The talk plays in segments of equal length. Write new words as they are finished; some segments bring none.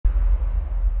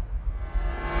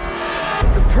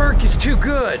perk is too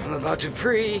good. I'm about to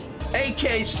free.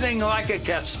 AK sing like a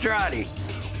castrati.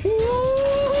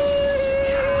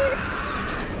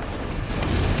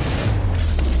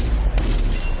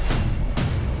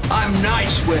 I'm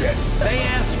nice with it. They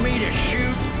ask me to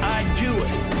shoot, I do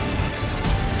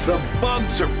it. The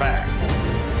bugs are back.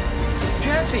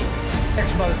 Jesse!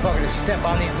 Next motherfucker to step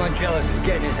on these Lungellas is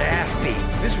getting his ass beat.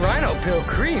 This rhino pill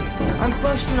cream. I'm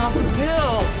busting off the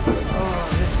pill. Oh,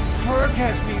 this perk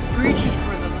has me reaching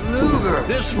for the Luger.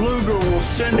 This Luger will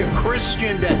send a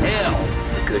Christian to hell.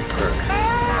 It's a good perk.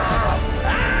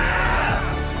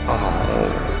 Oh.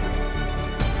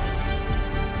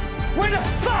 Where the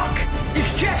fuck is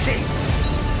Jesse?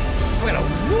 I'm gonna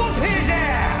whoop his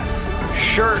ass!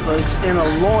 Shirtless in a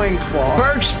loincloth.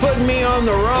 Perks put me on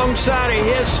the wrong side of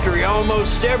history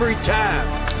almost every time.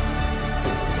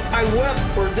 I wept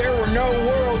for there were no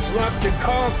worlds left to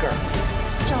conquer.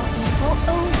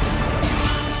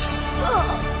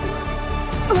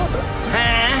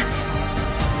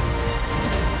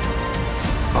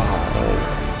 Huh?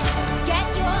 Get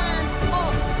your hands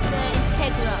off the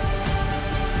Integra.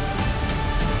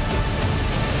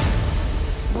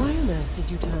 Why on earth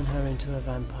did you turn her into a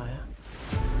vampire?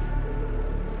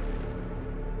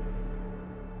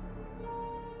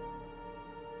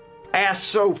 Ass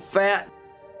so fat.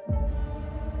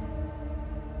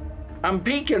 I'm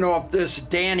peeking off this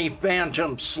Danny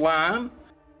Phantom slime.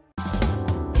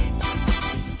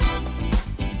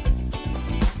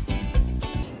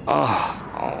 Oh.